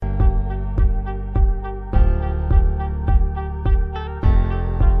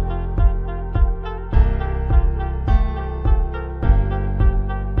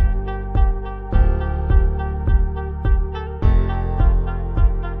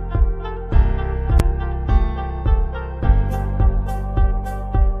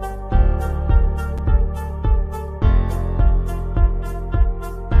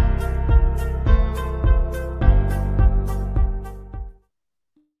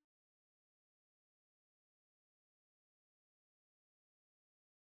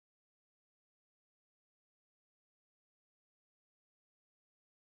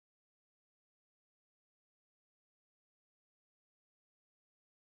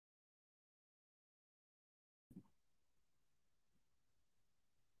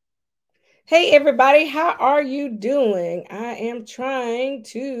Hey everybody, how are you doing? I am trying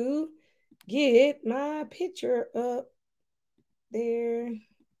to get my picture up there.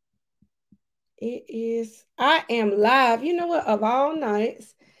 It is, I am live. You know what? Of all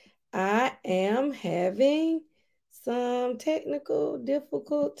nights, I am having some technical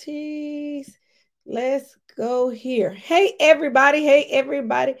difficulties. Let's go here. Hey everybody, hey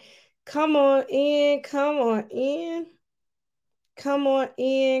everybody. Come on in, come on in. Come on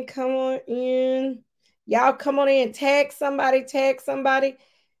in, come on in. Y'all come on in, tag somebody, tag somebody.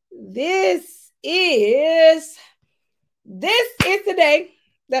 This is this is the day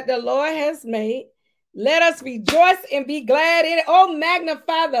that the Lord has made. Let us rejoice and be glad in it. Oh,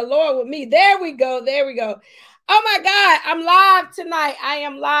 magnify the Lord with me. There we go. There we go. Oh my God, I'm live tonight. I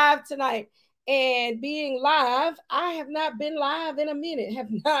am live tonight. And being live, I have not been live in a minute. Have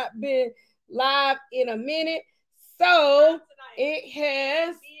not been live in a minute. So it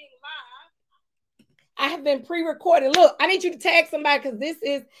has. I have been pre-recorded. Look, I need you to tag somebody because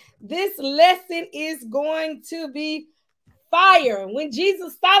this lesson is going to be fire. When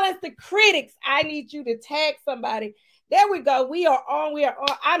Jesus silenced the critics, I need you to tag somebody. There we go. We are on. We are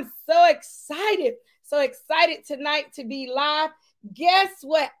on. I'm so excited. So excited tonight to be live. Guess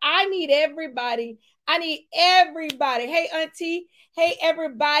what? I need everybody. I need everybody. Hey, Auntie. Hey,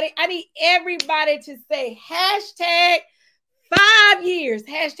 everybody. I need everybody to say hashtag 5 years.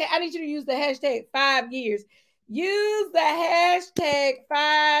 Hashtag. I need you to use the hashtag 5 years. Use the hashtag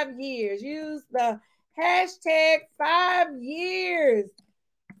 5 years. Use the hashtag 5 years.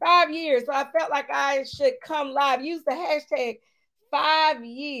 5 years. So I felt like I should come live. Use the hashtag 5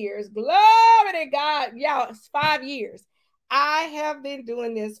 years. Glory to God. Y'all, it's 5 years. I have been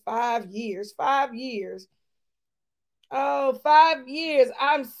doing this 5 years. 5 years. Oh, 5 years.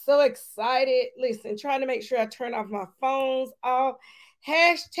 I'm so excited. Listen, trying to make sure I turn off my phones off.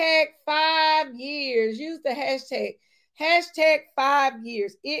 Hashtag 5 years. Use the hashtag. Hashtag 5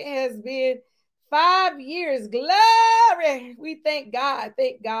 years. It has been 5 years. Glory. We thank God.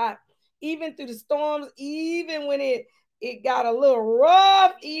 Thank God. Even through the storms, even when it got a little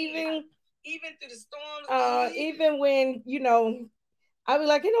rough, even through the storms, even when, I was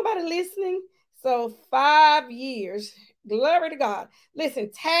like, ain't nobody listening. So 5 years. Glory to God.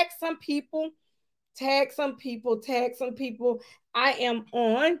 Listen, tag some people, tag some people, tag some people. I am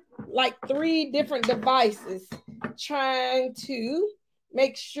on like 3 different devices trying to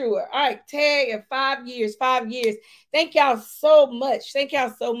make sure. All right, tag at 5 years, 5 years. Thank y'all so much. Thank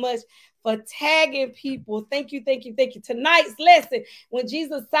y'all so much for tagging people. Thank you, thank you, thank you. Tonight's lesson, when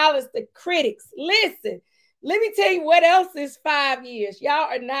Jesus silenced the critics. Listen, let me tell you what else is 5 years. Y'all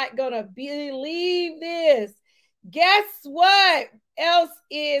are not going to believe this. Guess what else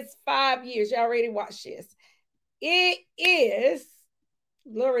is 5 years? Y'all ready to watch this? It is,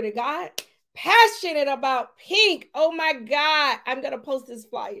 glory to God, passionate about pink. Oh my God. I'm going to post this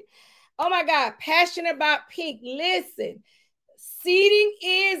flyer. Oh my God. Passionate about pink. Listen, seating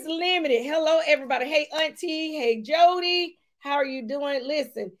is limited. Hello, everybody. Hey, Auntie. Hey, Jody. How are you doing?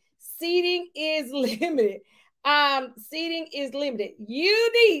 Listen, seating is limited. Seating is limited.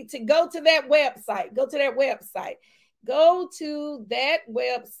 You need to go to that website. Go to that website. Go to that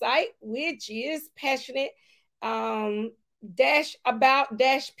website, which is passionate dash about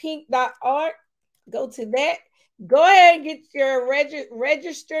dash pink.org. Go to that. Go ahead and get your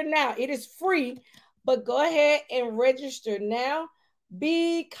register now. It is free, but go ahead and register now,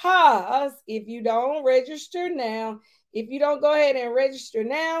 because if you don't register now, if you don't go ahead and register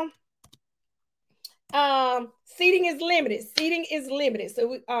now, seating is limited. Seating is limited. So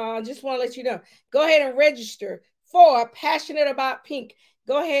we just want to let you know. Go ahead and register for Passionate About Pink.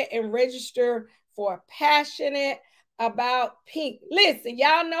 Go ahead and register for Passionate About Pink. Listen,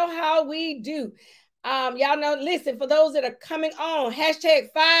 y'all know how we do. Y'all know, listen, for those that are coming on,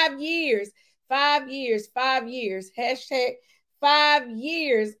 hashtag 5 years, 5 years, 5 years, hashtag 5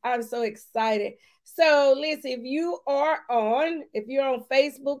 years. I'm so excited. So listen, if you're on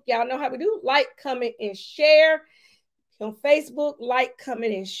Facebook, y'all know how we do. Like, comment, and share. On Facebook, like,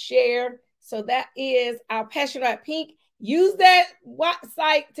 comment, and share. So that is our Passion About Pink. Use that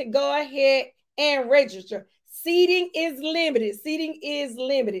website to go ahead and register. Seating is limited. Seating is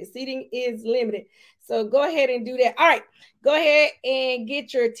limited. Seating is limited. So go ahead and do that. All right. Go ahead and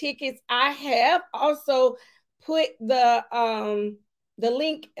get your tickets. I have also put the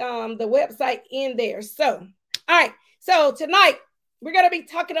link, the website in there. So, all right. So tonight we're going to be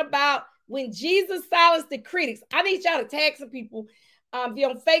talking about when Jesus silenced the critics. I need y'all to tag some people. If you're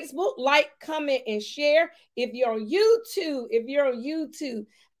on Facebook, like, comment, and share. If you're on YouTube,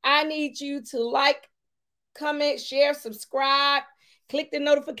 I need you to like, comment, share, subscribe, click the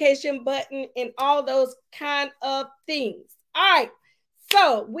notification button, and all those kind of things. All right.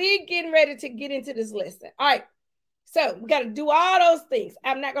 So we're getting ready to get into this lesson. All right. So we got to do all those things.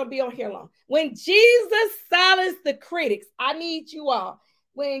 I'm not going to be on here long. When Jesus silenced the critics, I need you all.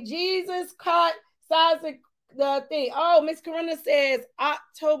 When Jesus silenced the thing. Oh, Miss Corinna says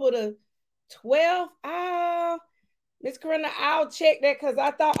October the 12th. Miss Corinna, I'll check that because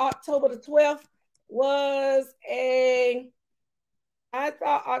I thought October the 12th was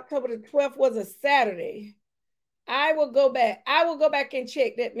October the 12th was a Saturday. I will go back and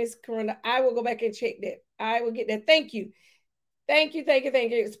check that, Miss Corinna. I will go back and check that. I will get that. Thank you.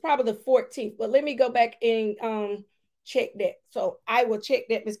 It's probably the 14th, but let me go back and check that. So I will check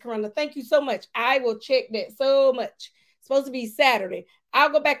that, Miss Corinna. Thank you so much. I will check that so much. It's supposed to be Saturday.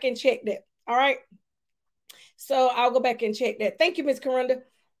 I'll go back and check that. All right. So I'll go back and check that. Thank you, Miss Corinna.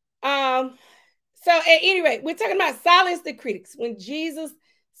 So at any rate, we're talking about silence the critics. When Jesus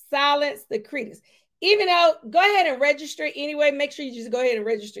silenced the critics. Even though, go ahead and register anyway. Make sure you just go ahead and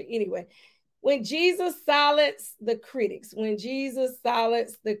register anyway. When Jesus silenced the critics. When Jesus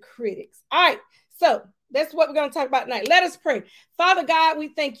silenced the critics. All right. So that's what we're going to talk about tonight. Let us pray. Father God, we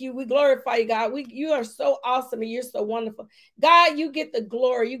thank you. We glorify you, God. You are so awesome and you're so wonderful. God, you get the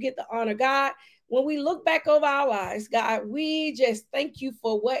glory. You get the honor. God, when we look back over our lives, God, we just thank you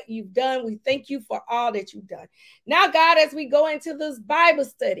for what you've done. We thank you for all that you've done. Now, God, as we go into this Bible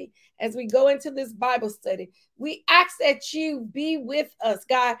study, we ask that you be with us,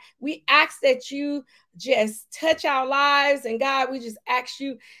 God. We ask that you just touch our lives. And God, we just ask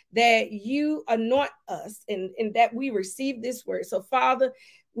you that you anoint us and that we receive this word. So, Father,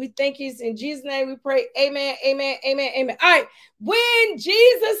 we thank you. In Jesus' name we pray. Amen, amen, amen, amen. All right. When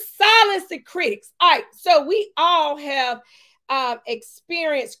Jesus silenced the critics. All right. So we all have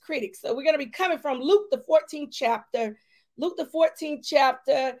experienced critics. So we're going to be coming from Luke, the 14th chapter.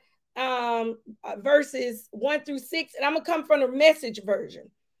 Verses 1 through 6. And I'm going to come from the Message version.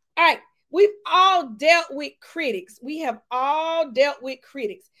 All right. We've all dealt with critics. We have all dealt with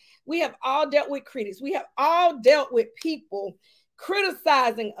critics. We have all dealt with people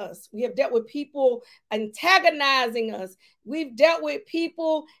criticizing us. We have dealt with people antagonizing us. We've dealt with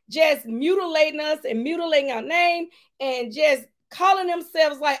people just mutilating us and mutilating our name and just calling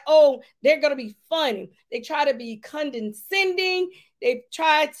themselves like, oh, they're going to be funny. They try to be condescending. They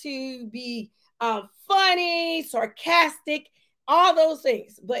try to be funny, sarcastic, all those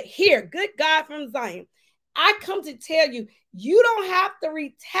things. But here, good God from Zion, I come to tell you, you don't have to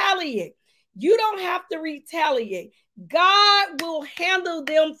retaliate. You don't have to retaliate. God will handle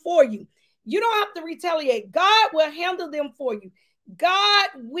them for you. You don't have to retaliate. God will handle them for you. God,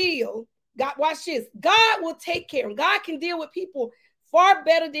 watch this. God will take care of them. God can deal with people far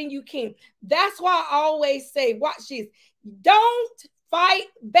better than you can. That's why I always say, watch this. Don't fight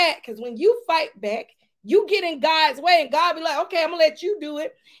back. Because when you fight back, you get in God's way and God be like, okay, I'm going to let you do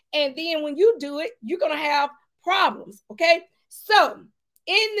it. And then when you do it, you're going to have problems. Okay. So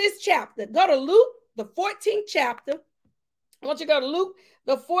in this chapter, go to Luke, the 14th chapter. I want you to go to Luke,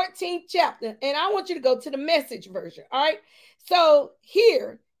 the 14th chapter, and I want you to go to the Message version. All right. So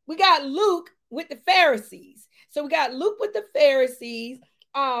here we got Luke with the Pharisees. So we got Luke with the Pharisees.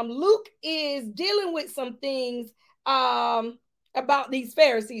 Luke is dealing with some things about these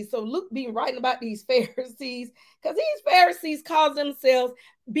Pharisees. So Luke being writing about these Pharisees because these Pharisees call themselves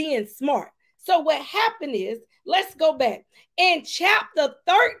being smart. So what happened is, let's go back in chapter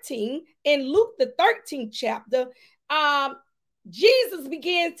 13, in Luke, the 13th chapter, Jesus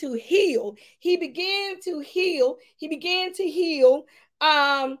began to heal. He began to heal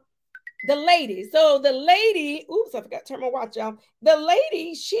the lady. So the lady, oops, I forgot to turn my watch on. The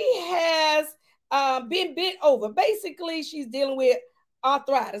lady, she has been bent over. Basically, she's dealing with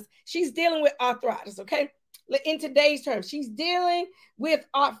arthritis. Okay? In today's terms, she's dealing with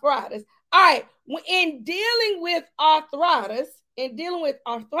arthritis. All right. In dealing with arthritis,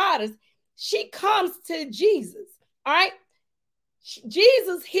 she comes to Jesus. All right.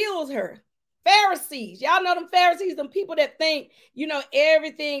 Jesus heals her. Pharisees, y'all know them Pharisees, them people that think,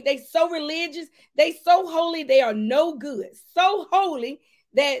 everything. They so religious, they so holy, they are no good. So holy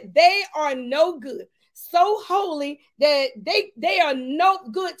that they are no good. So holy that they are no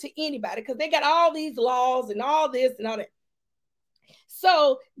good to anybody because they got all these laws and all this and all that.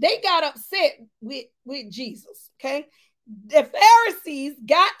 So they got upset with Jesus. Okay. The Pharisees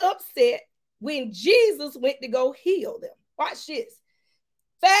got upset when Jesus went to go heal them. Watch this.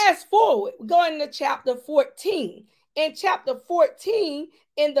 Fast forward, we're going to chapter 14. In chapter 14,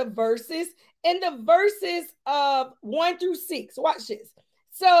 in the verses of 1 through 6. Watch this.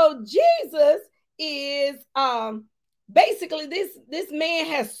 So Jesus is Basically, this man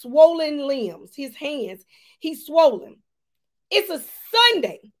has swollen limbs, his hands, he's swollen. It's a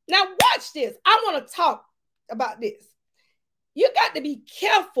Sunday. Now watch this. I want to talk about this. You got to be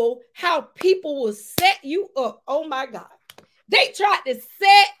careful how people will set you up. Oh my God. They tried to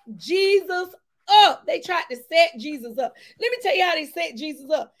set Jesus up. They tried to set Jesus up. Let me tell you how they set Jesus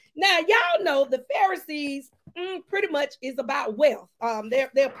up. Now, y'all know the Pharisees pretty much is about wealth.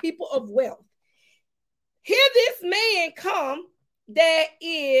 They're people of wealth. Here this man come that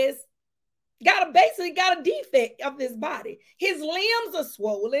is basically got a defect of his body. His limbs are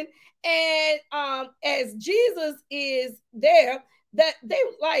swollen. And as Jesus is there, that they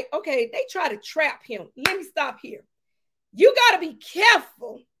like, okay, they try to trap him. Let me stop here. You got to be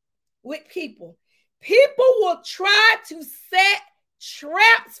careful with people. People will try to set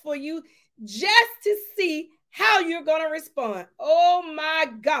traps for you just to see how you're going to respond. Oh my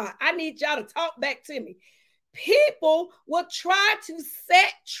God. I need y'all to talk back to me. People will try to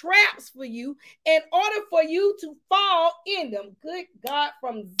set traps for you in order for you to fall in them. Good God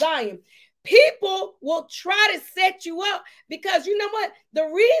from Zion. People will try to set you up because you know what? The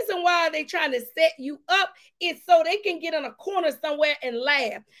reason why they're trying to set you up is so they can get in a corner somewhere and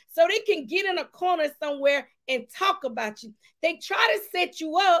laugh. So they can get in a corner somewhere and talk about you. They try to set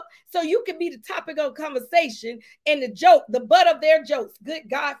you up so you can be the topic of conversation and the joke, the butt of their jokes. Good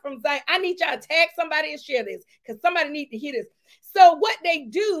God from Zion. I need y'all to tag somebody and share this because somebody needs to hear this. So what they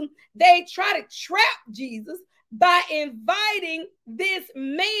do, they try to trap Jesus by inviting this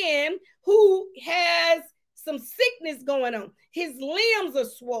man who has some sickness going on. His limbs are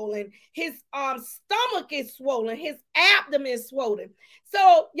swollen. His stomach is swollen. His abdomen is swollen.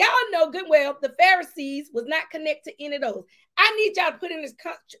 So y'all know good well the Pharisees was not connected to any of those. I need y'all to put in this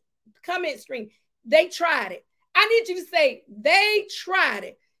comment stream. They tried it. I need you to say they tried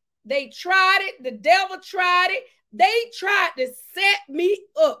it. They tried it. The devil tried it. They tried to set me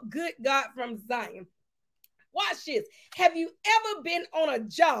up. Good God from Zion. Watch this. Have you ever been on a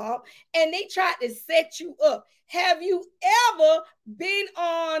job and they tried to set you up? Have you ever been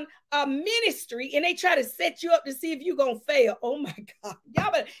on a ministry and they try to set you up to see if you're going to fail? Oh my God.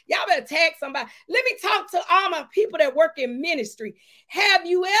 Y'all better tag somebody. Let me talk to all my people that work in ministry. Have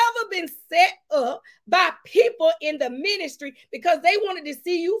you ever been set up by people in the ministry because they wanted to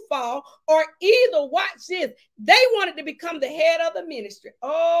see you fall, or either, watch this, they wanted to become the head of the ministry?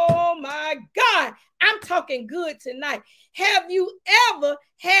 Oh my God. I'm talking good tonight. Have you ever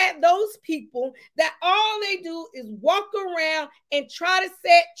had those people that all they do is walk around and try to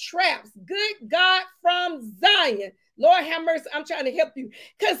set traps? Good God from Zion. Lord have mercy. I'm trying to help you.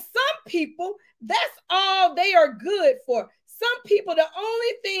 Because some people, that's all they are good for. Some people, the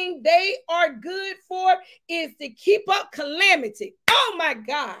only thing they are good for is to keep up calamity. Oh my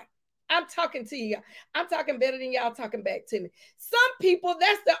God. I'm talking to you. I'm talking better than y'all talking back to me. Some people,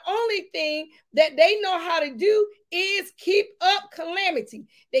 that's the only thing that they know how to do is keep up calamity.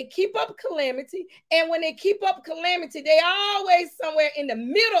 They keep up calamity. And when they keep up calamity, they always somewhere in the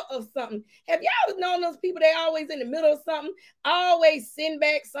middle of something. Have y'all known those people? They always in the middle of something, always sitting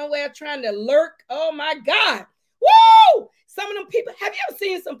back somewhere trying to lurk. Oh my God. Woo! Some of them people, have you ever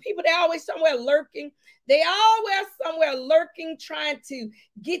seen some people, they always somewhere lurking? They always somewhere lurking, trying to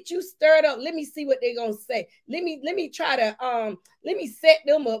get you stirred up. Let me see what they're gonna say. Let me try to let me set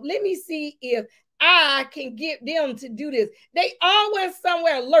them up. Let me see if I can get them to do this. They always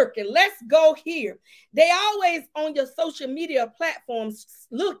somewhere lurking. Let's go here. They always on your social media platforms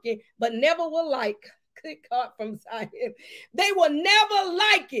looking, but never will like. Good God from Zion. They will never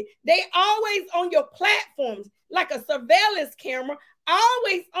like it. They always on your platforms like a surveillance camera,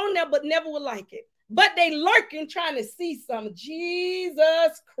 always on there, but never will like it. But they lurking, trying to see something.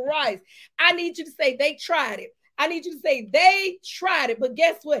 Jesus Christ. I need you to say they tried it. I need you to say they tried it. But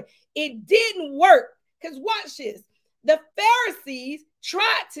guess what? It didn't work. Because watch this. The Pharisees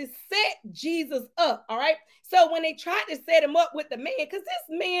tried to set Jesus up. All right. So when they tried to set him up with the man, because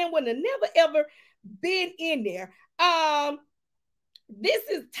this man would have never, ever been in there. This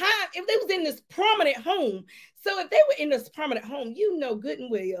is time if they was in this prominent home. So if they were in this prominent home, you know good and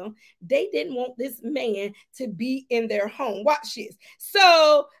well they didn't want this man to be in their home. Watch this.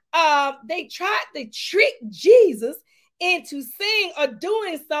 So they tried to trick Jesus into saying or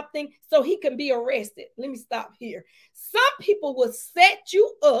doing something so he can be arrested. Let me stop here. Some people will set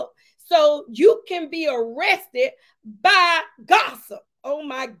you up so you can be arrested by gossip. Oh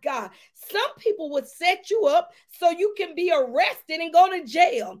my God. Some people would set you up so you can be arrested and go to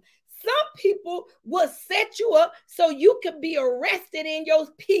jail. Some people will set you up so you can be arrested in your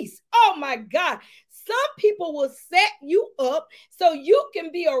peace. Oh my God. Some people will set you up so you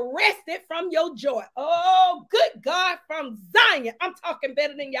can be arrested from your joy. Oh, good God, from Zion. I'm talking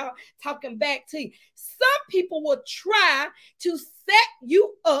better than y'all talking back to you. Some people will try to set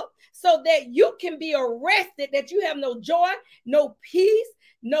you up so that you can be arrested, that you have no joy, no peace,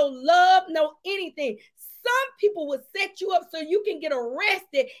 no love, no anything. Some people will set you up so you can get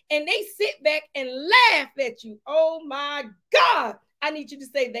arrested and they sit back and laugh at you. Oh my God. I need you to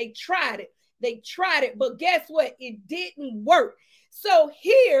say they tried it. They tried it, but guess what? It didn't work. So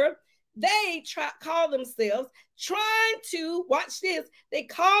here they call themselves trying to, watch this, they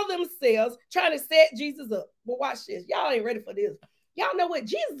call themselves trying to set Jesus up. But watch this. Y'all ain't ready for this. Y'all know what?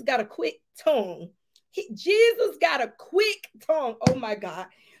 Jesus got a quick tongue. Jesus got a quick tongue. Oh my God.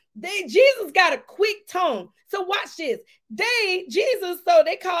 Jesus got a quick tongue. So watch this. They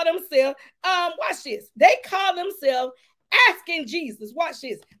call themselves, watch this. They call themselves asking Jesus. Watch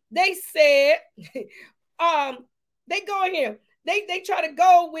this. They said, they go in here. They try to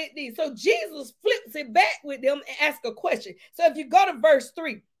go with these. So Jesus flips it back with them and asks a question. So if you go to verse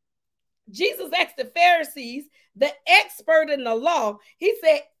 3, Jesus asked the Pharisees, the expert in the law, he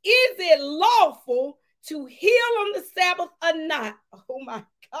said, is it lawful to heal on the Sabbath or not? Oh my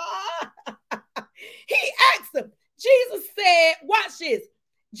God. He asked them. Jesus said, watch this.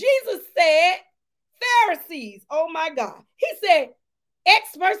 Jesus said, Pharisees, oh my God. He said,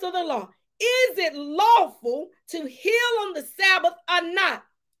 experts of the law, is it lawful to heal on the Sabbath or not?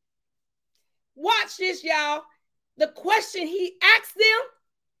 Watch this, y'all. The question he asked them,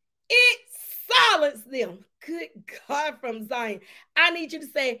 it silenced them. Good God from Zion. I need you to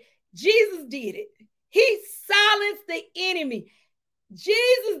say, Jesus did it. He silenced the enemy.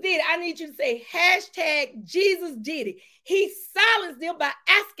 Jesus did it. I need you to say hashtag Jesus did it. He silenced them by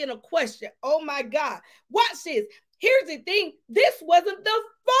asking a question. Oh my God. Watch this. Here's the thing. This wasn't the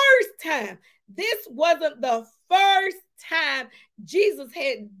first time. This wasn't the first time Jesus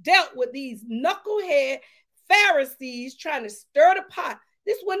had dealt with these knucklehead Pharisees trying to stir the pot.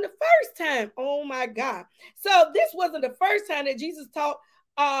 This wasn't the first time. Oh my God. So this wasn't the first time that Jesus taught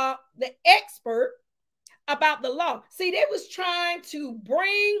the expert about the law. See, they was trying to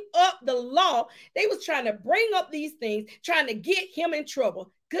bring up the law. They was trying to bring up these things, trying to get him in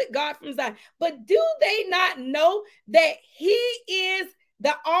trouble. Good God from Zion. But do they not know that he is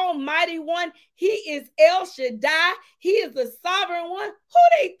the Almighty One? He is El Shaddai. He is the Sovereign One. Who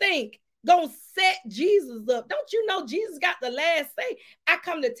they think gonna set Jesus up? Don't you know Jesus got the last say? I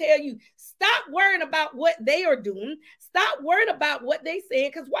come to tell you, stop worrying about what they are doing. Stop worrying about what they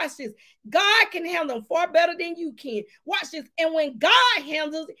saying, because watch this. God can handle them far better than you can. Watch this. And when God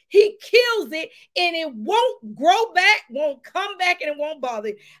handles it, he kills it, and it won't grow back, won't come back, and it won't bother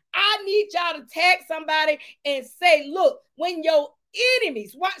you. I need y'all to tag somebody and say, look, when your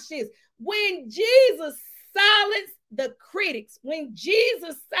enemies, watch this, when Jesus silenced the critics, when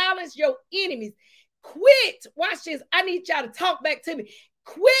Jesus silenced your enemies, quit. Watch this. I need y'all to talk back to me.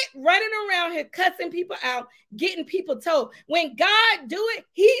 Quit running around here cussing people out, getting people told. When God do it,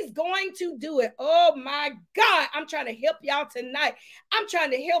 he's going to do it. Oh my God. I'm trying to help y'all tonight. I'm trying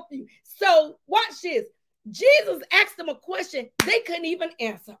to help you. So watch this. Jesus asked them a question they couldn't even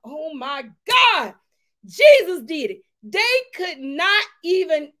answer. Oh my God. Jesus did it. They could not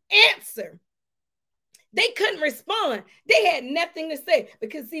even answer. They couldn't respond. They had nothing to say.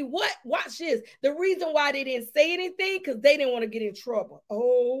 Because see what? Watch this. The reason why they didn't say anything, because they didn't want to get in trouble.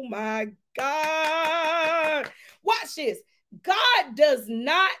 Oh my God. Watch this. God does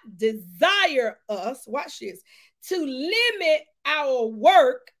not desire us, watch this, to limit our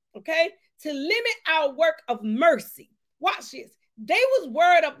work, okay? To limit our work of mercy. Watch this. They was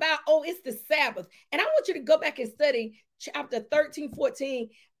worried about, oh, it's the Sabbath. And I want you to go back and study chapter 13, 14,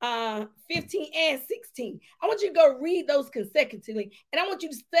 15, and 16. I want you to go read those consecutively. And I want you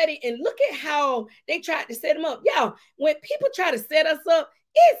to study and look at how they tried to set them up. Y'all, when people try to set us up,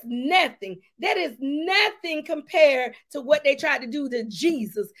 it's nothing. That is nothing compared to what they tried to do to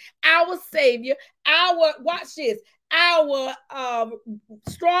Jesus, our Savior, our, watch this, our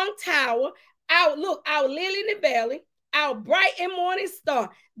strong tower, our lily in the valley, our bright and morning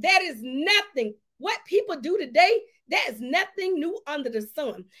star. That is nothing. What people do today, that is nothing new under the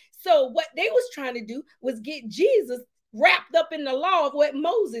sun. So what they was trying to do was get Jesus wrapped up in the law of what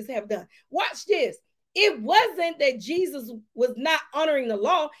Moses have done. Watch this. It wasn't that Jesus was not honoring the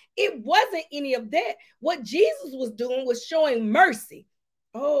law. It wasn't any of that. What Jesus was doing was showing mercy.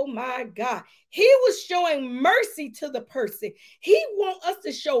 Oh my God. He was showing mercy to the person. He wants us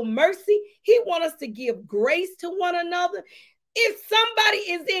to show mercy. He wants us to give grace to one another. If somebody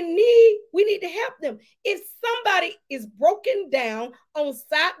is in need, we need to help them. If somebody is broken down on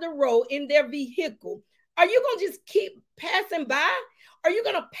side the road in their vehicle, are you going to just keep passing by? Are you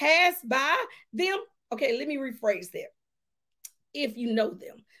going to pass by them? Okay, let me rephrase that. If you know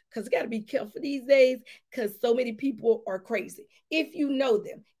them, because you got to be careful these days because so many people are crazy. If you know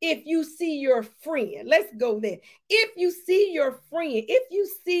them, if you see your friend, let's go there. If you see your friend, if you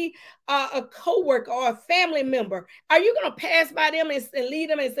see a coworker or a family member, are you going to pass by them and lead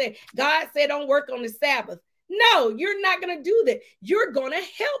them and say, God said don't work on the Sabbath? No, you're not going to do that. You're going to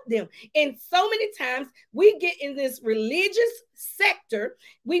help them. And so many times we get in this religious sector,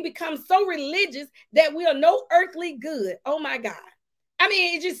 we become so religious that we are no earthly good. Oh my God. I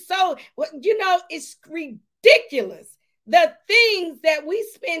mean, it's just so, it's ridiculous. The things that we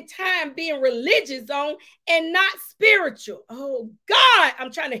spend time being religious on and not spiritual. Oh God,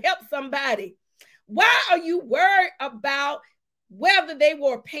 I'm trying to help somebody. Why are you worried about whether they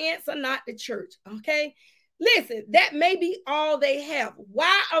wore pants or not to church? Okay. Listen, that may be all they have.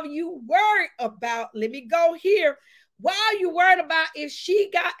 Why are you worried about? Let me go here. Why are you worried about if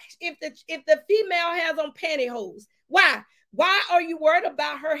the female has on pantyhose? Why? Why are you worried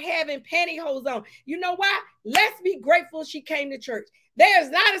about her having pantyhose on? You know why? Let's be grateful she came to church.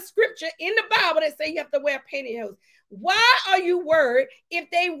 There's not a scripture in the Bible that say you have to wear pantyhose. Why are you worried if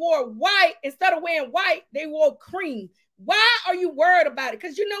they wore white, instead of wearing white, they wore cream? Why are you worried about it?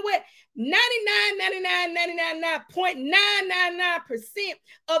 Because you know what? 99.999%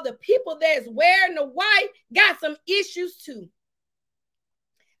 of the people that's wearing the white got some issues too.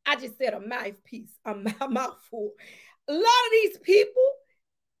 I just said a mouthpiece, a mouthful. A lot of these people,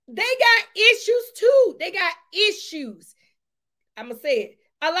 they got issues too. They got issues. I'm going to say it.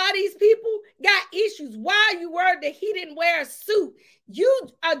 A lot of these people got issues. Why are you worried that he didn't wear a suit? You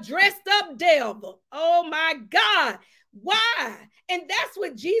are dressed up devil. Oh my God. Why? And that's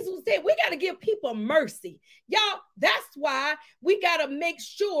what Jesus said. We got to give people mercy. Y'all, that's why we got to make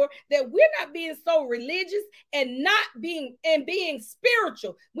sure that we're not being so religious and being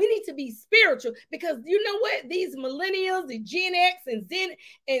spiritual. We need to be spiritual because you know what? These millennials, the Gen X and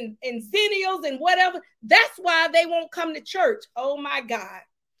Zennials and whatever, that's why they won't come to church. Oh my God.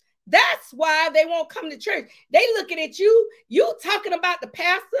 That's why they won't come to church. They looking at you talking about the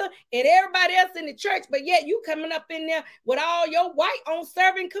pastor and everybody else in the church, but yet you coming up in there with all your white on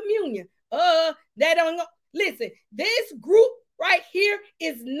serving communion. That don't listen. This group right here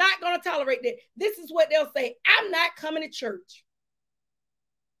is not going to tolerate that. This is what they'll say. I'm not coming to church.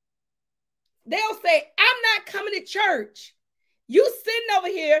 They'll say, I'm not coming to church. You sitting over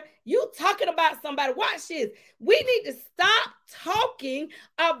here, you talking about somebody. Watch this. We need to stop talking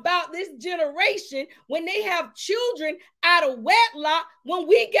about this generation when they have children out of wedlock, when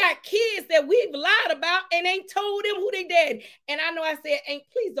we got kids that we've lied about and ain't told them who they daddy. And I know I said,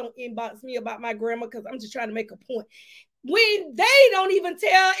 please don't inbox me about my grandma because I'm just trying to make a point. When they don't even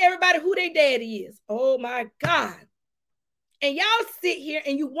tell everybody who their daddy is. Oh my God. And y'all sit here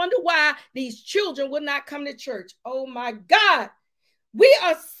and you wonder why these children will not come to church. Oh my God. We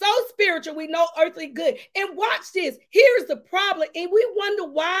are so spiritual, we know earthly good. And watch this. Here's the problem. And we wonder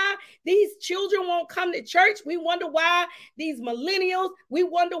why these children won't come to church. We wonder why these millennials, we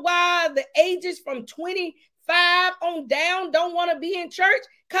wonder why the ages from 25 on down don't want to be in church.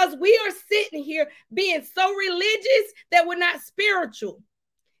 Because we are sitting here being so religious that we're not spiritual.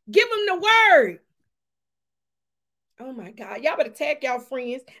 Give them the word. Oh my God. Y'all better tag y'all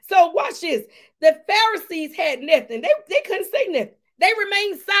friends. So watch this. The Pharisees had nothing. They couldn't say nothing. They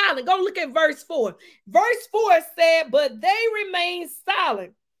remained silent. Go look at verse 4. Verse 4 said, but they remained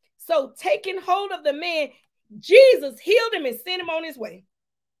silent. So taking hold of the man, Jesus healed him and sent him on his way.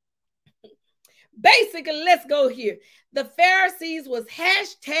 Basically, let's go here. The Pharisees was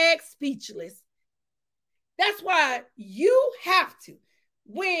 #speechless. That's why you have to.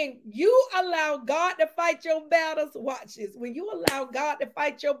 When you allow God to fight your battles, watch this. When you allow God to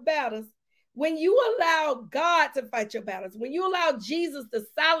fight your battles, when you allow God to fight your battles, when you allow Jesus to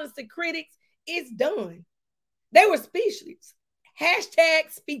silence the critics, it's done. They were speechless.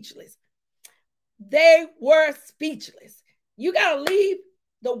 #speechless. They were speechless. You got to leave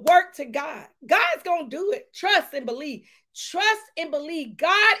the work to God. God's going to do it. Trust and believe. Trust and believe.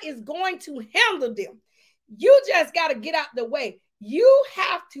 God is going to handle them. You just got to get out the way. You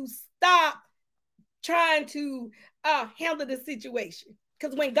have to stop trying to handle the situation.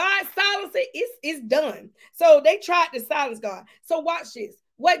 Because when God silences it, it's done. So they tried to silence God. So watch this.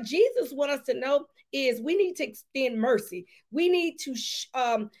 What Jesus wants us to know is we need to extend mercy. We need to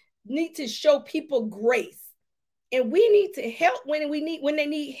show people grace. And we need to help when they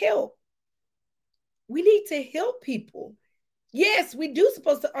need help. We need to help people. Yes, we do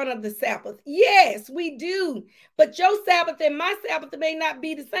supposed to honor the Sabbath. Yes, we do. But your Sabbath and my Sabbath may not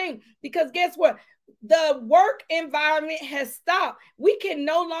be the same, because guess what? The work environment has stopped. We can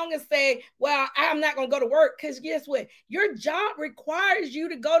no longer say, well, I'm not going to go to work, because guess what? Your job requires you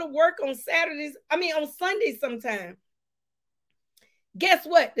to go to work on on Sundays sometimes. Guess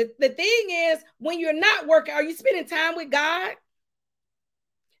what? The thing is, when you're not working, are you spending time with God?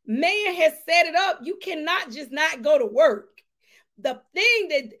 Man has set it up. You cannot just not go to work. The thing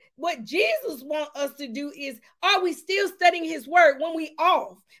that what Jesus wants us to do is, are we still studying his word when we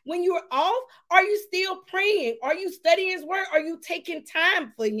off? When you're off, are you still praying? Are you studying his word? Are you taking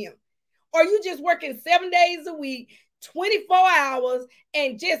time for him? Are you just working 7 days a week, 24 hours,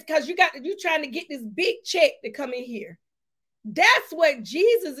 and just because you trying to get this big check to come in here? That's what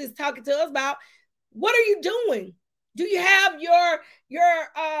Jesus is talking to us about. What are you doing? Do you have your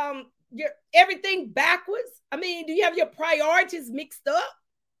everything backwards? I mean, do you have your priorities mixed up?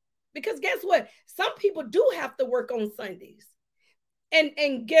 Because guess what? Some people do have to work on Sundays.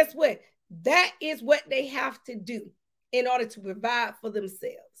 And guess what? That is what they have to do in order to provide for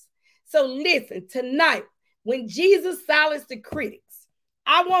themselves. So listen, tonight, when Jesus silenced the critics,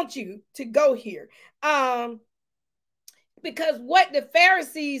 I want you to go here. Because what the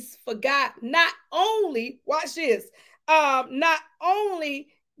Pharisees forgot, not only, watch this, not only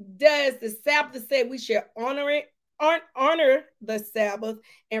does the Sabbath say we should honor the Sabbath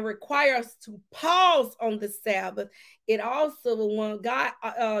and require us to pause on the Sabbath, it also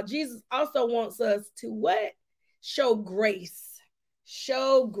Jesus also wants us to what? Show grace.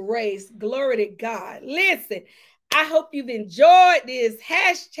 Show grace. Glory to God. Listen, I hope you've enjoyed this.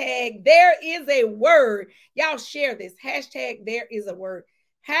 Hashtag there is a word. Y'all share this. Hashtag there is a word.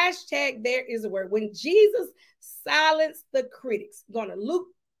 Hashtag there is a word. When Jesus silenced the critics, I'm going to Luke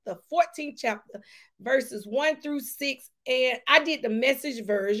the 14th chapter, verses 1 through 6. And I did the Message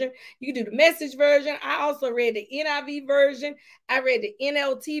version. You can do the Message version. I also read the NIV version. I read the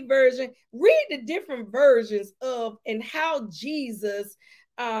NLT version. Read the different versions of and how Jesus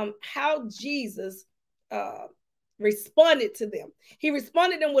responded to them. He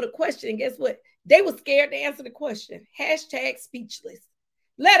responded to them with a question. And guess what? They were scared to answer the question. Hashtag speechless.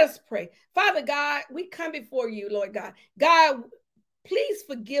 Let us pray. Father God, we come before you, Lord God. God, please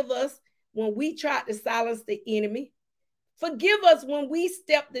forgive us when we tried to silence the enemy. Forgive us when we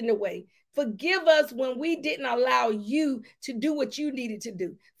stepped in the way. Forgive us when we didn't allow you to do what you needed to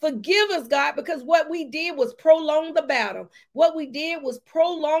do. Forgive us, God, because what we did was prolong the battle. What we did was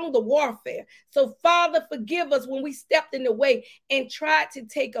prolong the warfare. So, Father, forgive us when we stepped in the way and tried to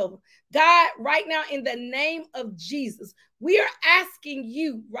take over. God, right now, in the name of Jesus, we are asking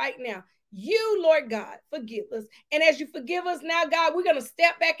you right now, you, Lord God, forgive us. And as you forgive us now, God, we're going to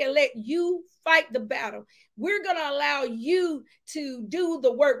step back and let you fight the battle. We're going to allow you to do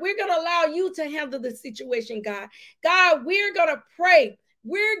the work. We're going to allow you to handle the situation, God. God, we're going to pray.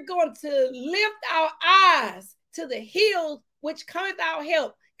 We're going to lift our eyes to the hills which cometh our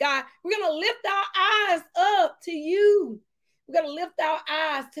help. God, we're going to lift our eyes up to you. We're going to lift our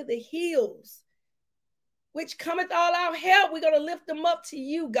eyes to the hills which cometh all our help. We're going to lift them up to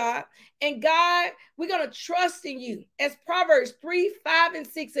you, God. And God, we're going to trust in you. As Proverbs 3, 5, and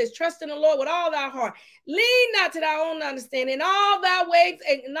 6 says, trust in the Lord with all thy heart. Lean not to thy own understanding. In all thy ways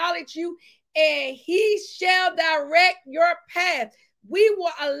acknowledge you, and he shall direct your path. We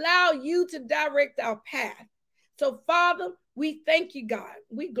will allow you to direct our path. So, Father, we thank you, God.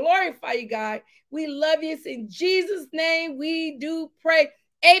 We glorify you, God. We love you. It's in Jesus' name we do pray.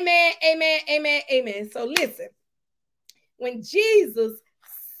 Amen, amen, amen, amen. So listen, when Jesus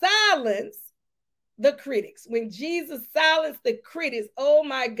silenced the critics, oh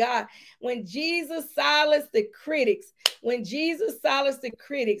my God, when Jesus silenced the critics,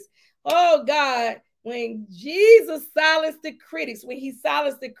 oh God, when Jesus silenced the critics,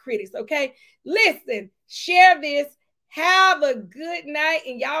 okay? Listen, share this. Have a good night,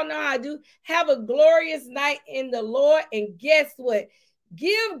 and y'all know how I do. Have a glorious night in the Lord, and guess what?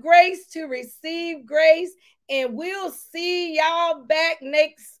 Give grace to receive grace, and we'll see y'all back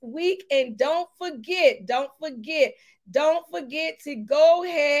next week. And don't forget to go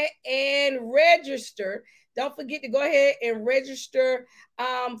ahead and register. Don't forget to go ahead and register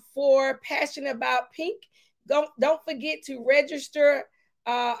for Passionate About Pink. Don't forget to register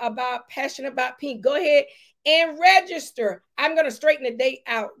about Passionate About Pink. Go ahead and register. I'm going to straighten the date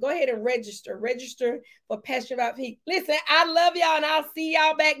out. Go ahead and register. Register for Passionate About Pink. Listen, I love y'all, and I'll see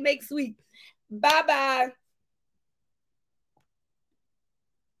y'all back next week. Bye-bye.